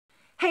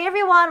Hey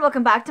everyone,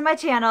 welcome back to my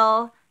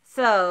channel.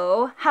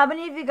 So, how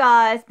many of you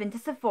guys been to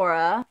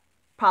Sephora?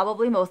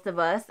 Probably most of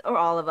us or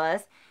all of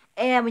us.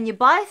 And when you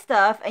buy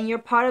stuff and you're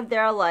part of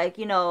their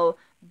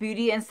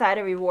Beauty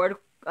Insider reward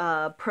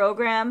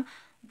program,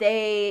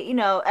 they,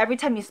 every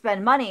time you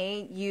spend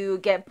money, you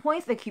get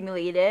points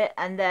accumulated,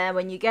 and then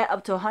when you get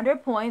up to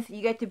 100 points,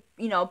 you get to,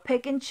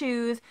 pick and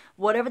choose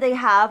whatever they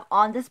have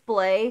on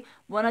display,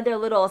 one of their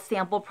little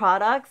sample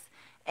products.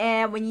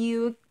 And when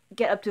you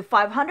get up to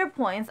 500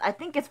 points, I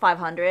think it's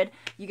 500,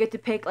 you get to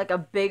pick like a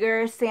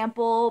bigger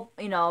sample,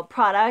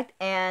 product,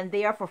 and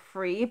they are for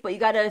free, but you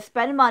gotta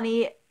spend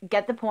money,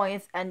 get the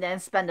points, and then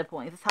spend the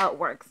points. That's how it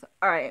works.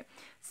 Alright,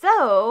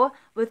 so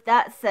with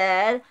that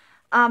said,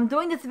 I'm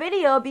doing this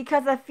video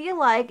because I feel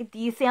like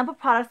the sample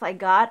products I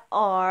got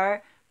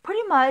are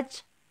pretty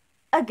much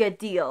a good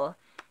deal.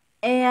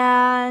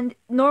 And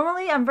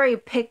normally I'm very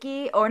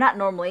picky, or not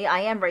normally, I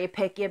am very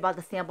picky about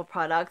the sample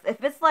products.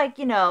 If it's like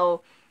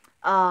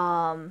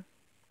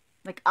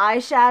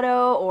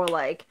eyeshadow or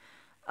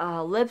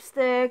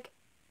lipstick,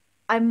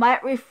 I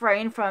might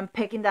refrain from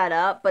picking that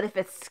up. But if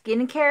it's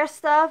skincare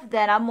stuff,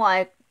 then I'm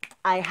like,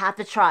 I have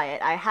to try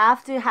it. I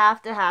have to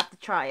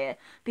try it,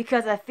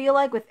 because I feel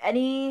like with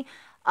anything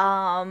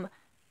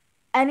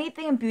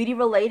beauty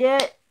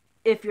related,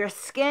 if your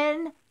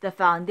skin, the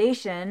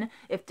foundation,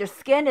 if their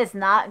skin is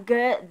not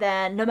good,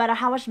 then no matter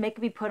how much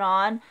makeup you put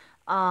on,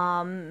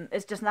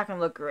 it's just not gonna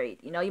look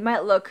great. You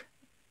might look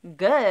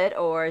good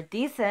or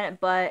decent,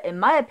 but in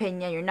my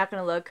opinion, you're not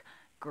gonna look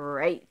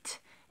great.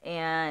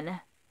 And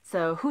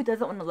so who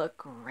doesn't want to look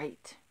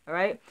great? All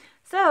right,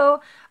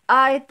 so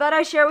I thought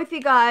I'd share with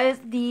you guys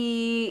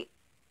the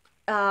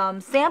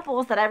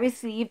samples that I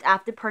received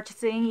after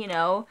purchasing,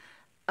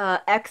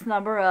 X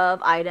number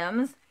of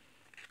items.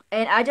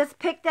 And I just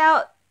picked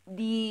out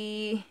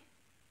the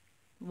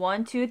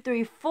 1, 2,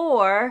 3,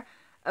 4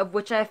 of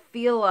which I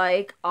feel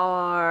like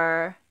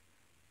are,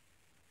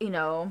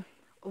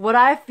 what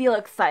I feel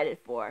excited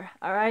for.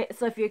 Alright,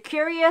 so if you're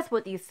curious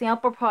what these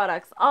sample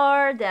products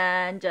are,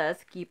 then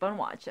just keep on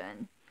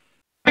watching.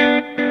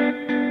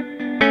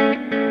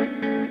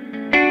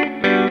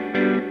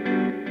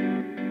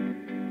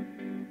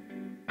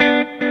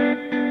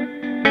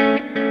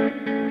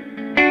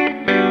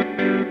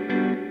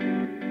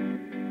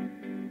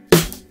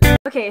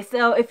 Okay,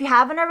 so if you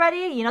haven't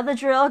already, you know the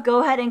drill.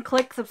 Go ahead and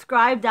click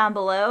subscribe down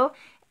below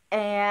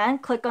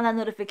and click on that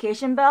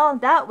notification bell.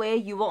 That way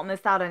you won't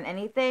miss out on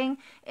anything.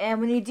 And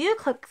when you do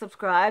click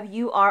subscribe,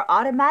 you are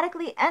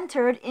automatically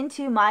entered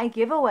into my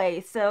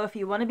giveaway. So if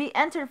you want to be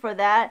entered for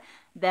that,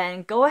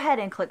 then go ahead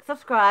and click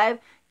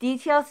subscribe.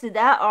 Details to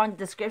that are in the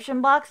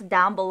description box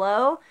down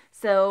below.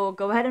 So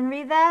go ahead and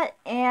read that,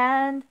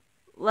 and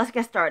let's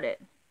get started.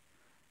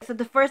 So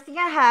the first thing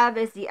I have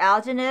is the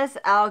alginous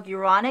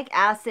alguronic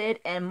acid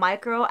and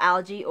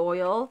microalgae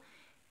oil.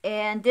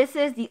 And this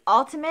is the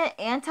ultimate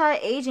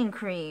anti-aging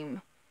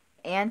cream.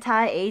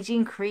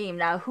 Anti-aging cream.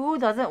 Now, who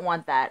doesn't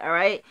want that,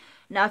 alright?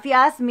 Now, if you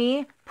ask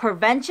me,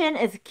 prevention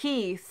is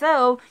key.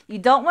 So, you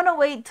don't want to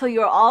wait till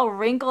you're all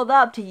wrinkled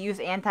up to use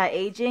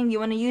anti-aging.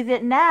 You want to use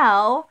it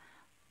now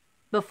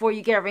before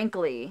you get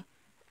wrinkly.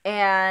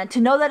 And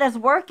to know that it's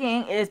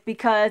working is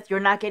because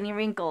you're not getting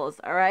wrinkles,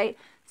 alright?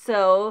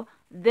 So,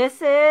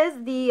 this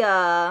is the,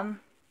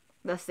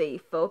 let's see,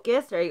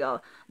 focus. There you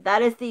go.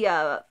 That is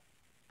the,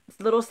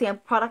 little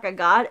sample product I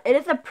got. It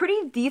is a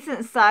pretty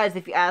decent size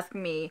if you ask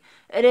me.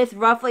 It is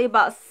roughly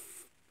about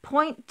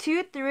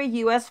 0.23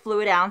 US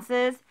fluid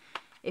ounces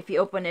if you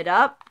open it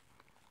up.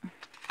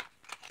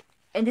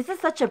 And this is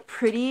such a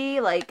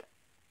pretty, like,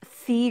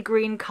 sea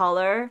green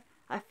color,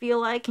 I feel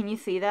like. Can you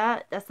see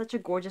that? That's such a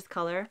gorgeous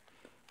color.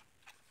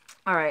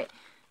 Alright.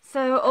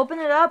 So open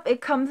it up.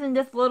 It comes in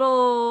this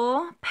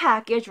little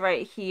package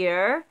right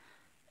here.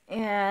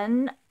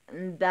 And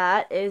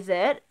that is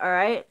it.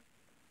 Alright.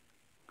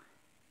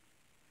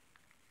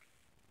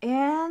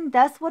 And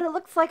that's what it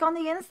looks like on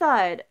the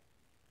inside.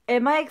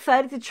 Am I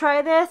excited to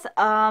try this?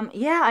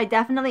 Yeah, I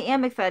definitely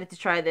am excited to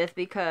try this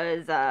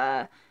because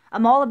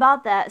I'm all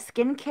about that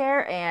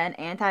skincare and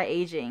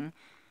anti-aging.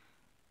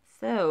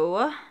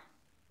 So,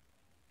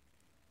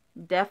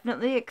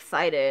 definitely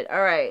excited.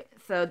 Alright,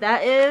 so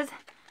that is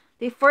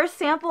the first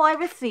sample I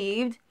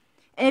received.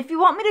 And if you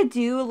want me to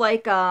do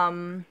like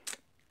kind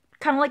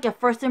of like a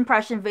first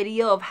impression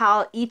video of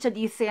how each of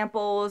these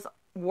samples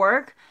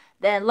work,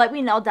 then let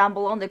me know down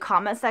below in the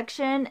comment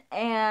section,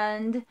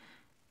 and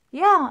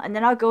yeah, and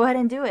then I'll go ahead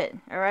and do it.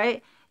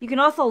 Alright, you can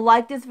also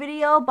like this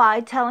video by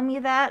telling me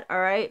that.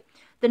 Alright,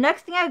 the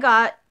next thing I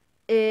got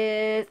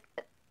is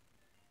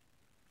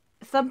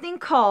something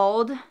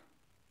called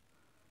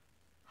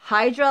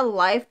Hydra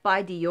Life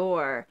by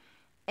Dior.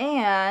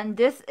 And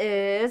this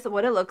is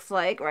what it looks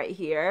like right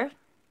here.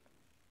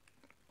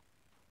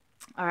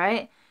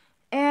 Alright.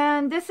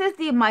 And this is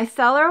the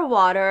micellar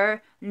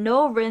water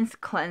no rinse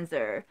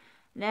cleanser.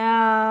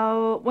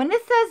 Now, when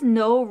it says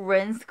no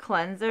rinse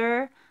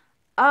cleanser,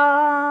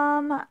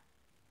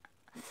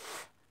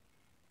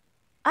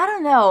 I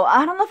don't know.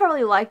 I don't know if I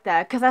really like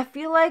that because I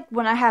feel like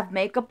when I have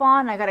makeup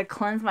on, I gotta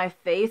cleanse my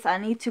face. I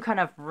need to kind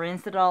of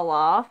rinse it all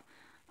off.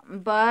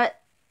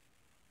 But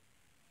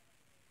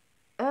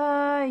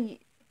uh,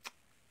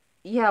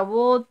 yeah,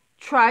 we'll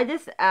try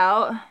this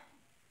out.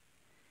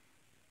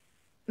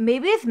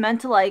 Maybe it's meant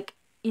to like,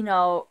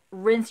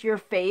 rinse your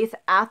face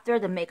after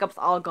the makeup's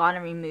all gone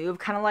and removed,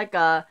 kind of like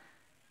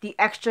the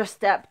extra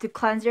step to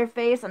cleanse your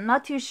face. I'm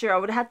not too sure. I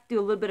would have to do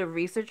a little bit of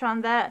research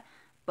on that,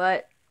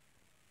 but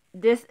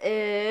this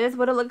is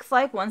what it looks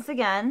like once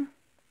again.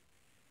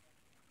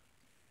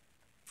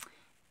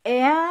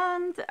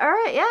 And all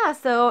right, yeah,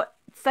 so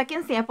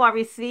second sample I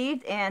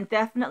received and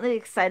definitely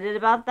excited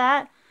about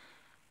that.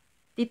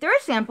 The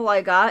third sample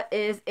I got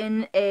is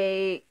in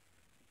a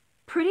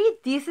pretty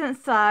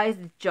decent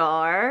sized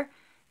jar,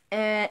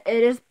 and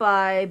it is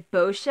by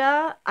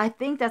BOSCIA. I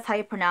think that's how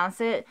you pronounce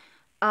it.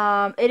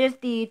 It is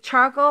the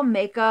charcoal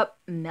makeup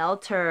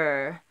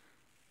melter.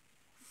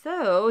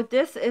 So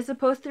this is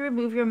supposed to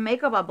remove your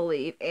makeup, I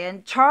believe.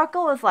 And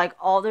charcoal is like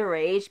all the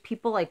rage.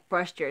 People like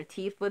brush their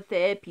teeth with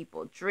it.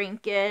 People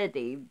drink it.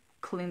 They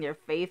clean their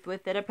face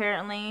with it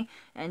apparently.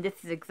 And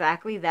this is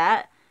exactly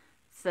that.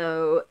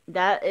 So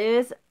that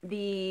is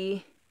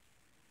the,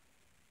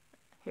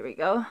 here we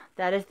go.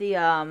 That is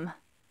the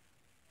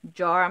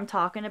jar I'm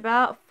talking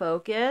about.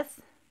 Focus.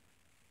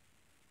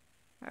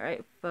 All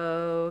right,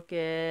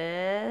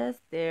 focus.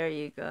 There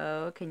you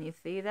go. Can you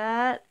see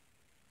that?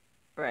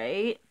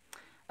 Right.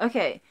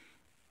 Okay,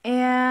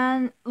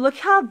 and look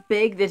how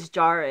big this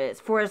jar is.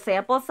 For a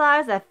sample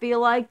size, I feel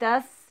like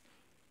that's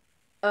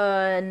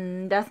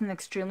an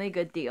extremely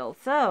good deal.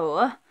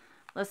 So,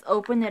 let's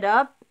open it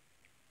up,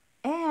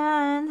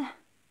 and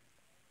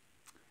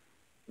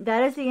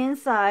that is the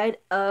inside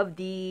of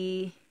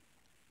the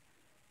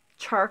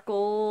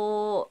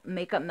charcoal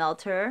makeup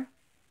melter.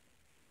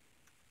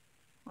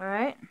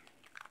 Alright.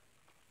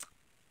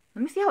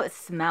 Let me see how it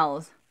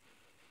smells.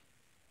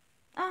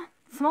 It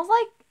smells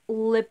like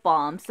lip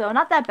balm, so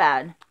not that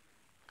bad.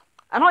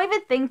 I don't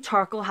even think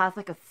charcoal has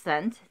like a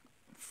scent,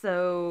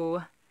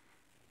 so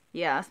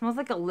yeah, it smells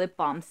like a lip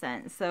balm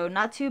scent, so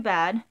not too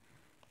bad.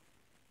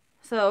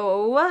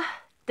 So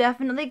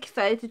definitely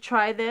excited to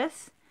try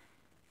this.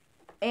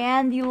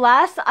 And the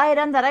last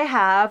item that I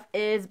have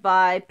is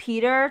by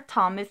Peter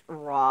Thomas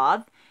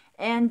Roth,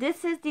 and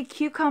this is the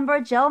cucumber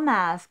gel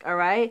mask. All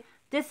right,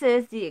 this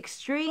is the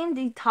extreme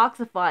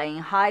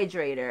detoxifying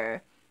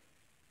hydrator.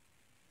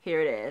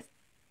 Here it is.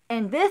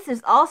 And this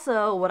is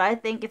also what I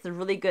think is a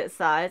really good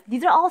size.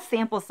 These are all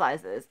sample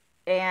sizes.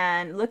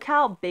 And look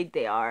how big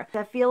they are.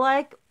 I feel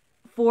like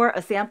for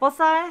a sample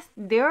size,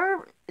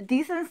 they're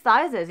decent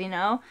sizes, you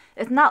know?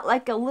 It's not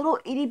like a little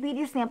itty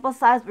bitty sample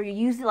size where you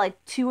use it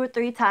like 2 or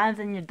 3 times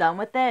and you're done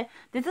with it.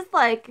 This is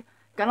like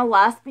gonna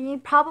last me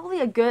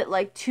probably a good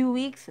like 2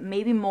 weeks,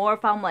 maybe more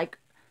if I'm like,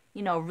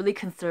 really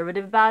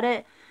conservative about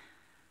it.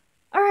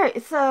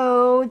 Alright,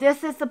 so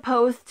this is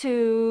supposed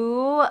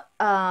to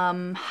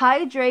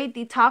hydrate,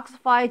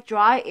 detoxify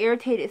dry,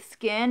 irritated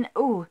skin.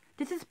 Ooh,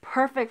 this is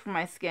perfect for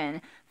my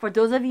skin. For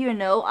those of you who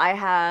know, I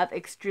have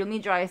extremely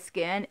dry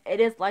skin. It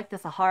is like the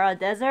Sahara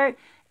Desert,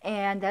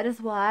 and that is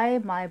why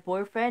my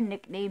boyfriend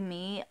nicknamed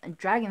me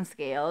Dragon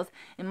Scales.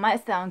 It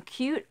might sound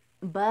cute,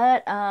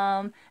 but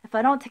if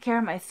I don't take care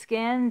of my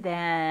skin,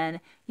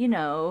 then,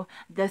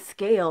 the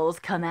scales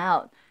come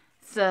out.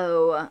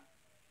 So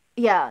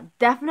yeah,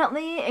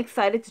 definitely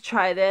excited to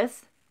try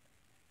this.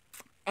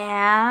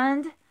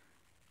 And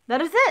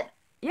that is it.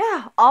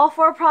 Yeah, all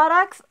 4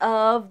 products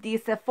of the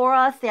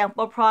Sephora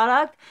sample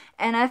product.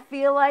 And I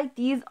feel like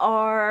these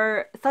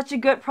are such a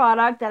good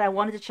product that I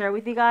wanted to share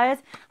with you guys.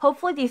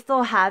 Hopefully they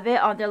still have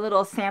it on their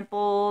little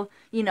sample.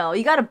 You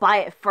gotta buy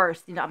it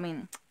first. I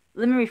mean,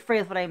 let me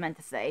rephrase what I meant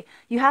to say.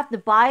 You have to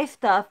buy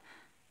stuff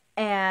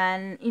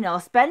and,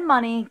 spend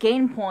money,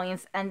 gain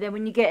points. And then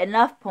when you get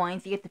enough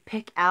points, you get to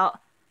pick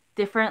out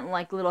different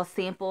like little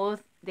samples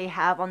they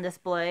have on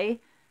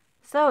display.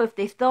 So if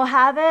they still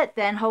have it,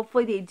 then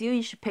hopefully they do.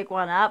 You should pick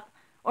one up,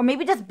 or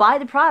maybe just buy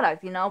the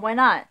product. Why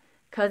not?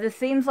 Because it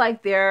seems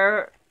like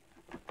they're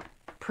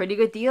pretty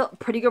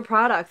good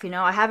products.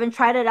 I haven't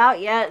tried it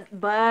out yet,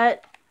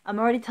 but I'm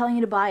already telling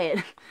you to buy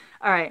it.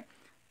 All right.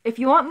 If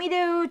you want me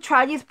to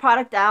try these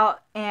products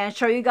out and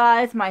show you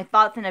guys my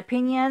thoughts and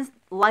opinions,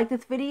 like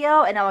this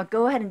video and I will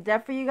go ahead and do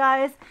that for you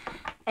guys.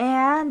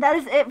 And that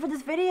is it for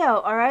this video,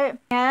 alright?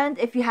 And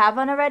if you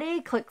haven't already,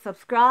 click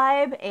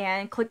subscribe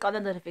and click on the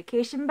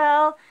notification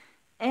bell.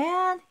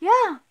 And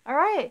yeah,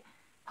 alright.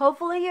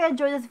 Hopefully you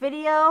enjoyed this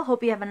video.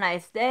 Hope you have a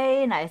nice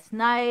day, nice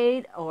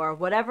night, or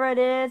whatever it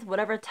is,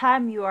 whatever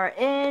time you are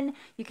in.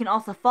 You can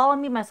also follow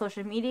me on my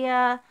social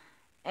media.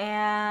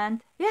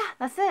 And yeah,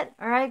 that's it.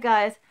 Alright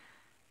guys.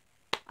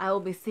 I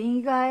will be seeing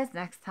you guys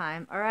next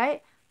time.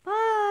 Alright?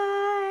 Bye!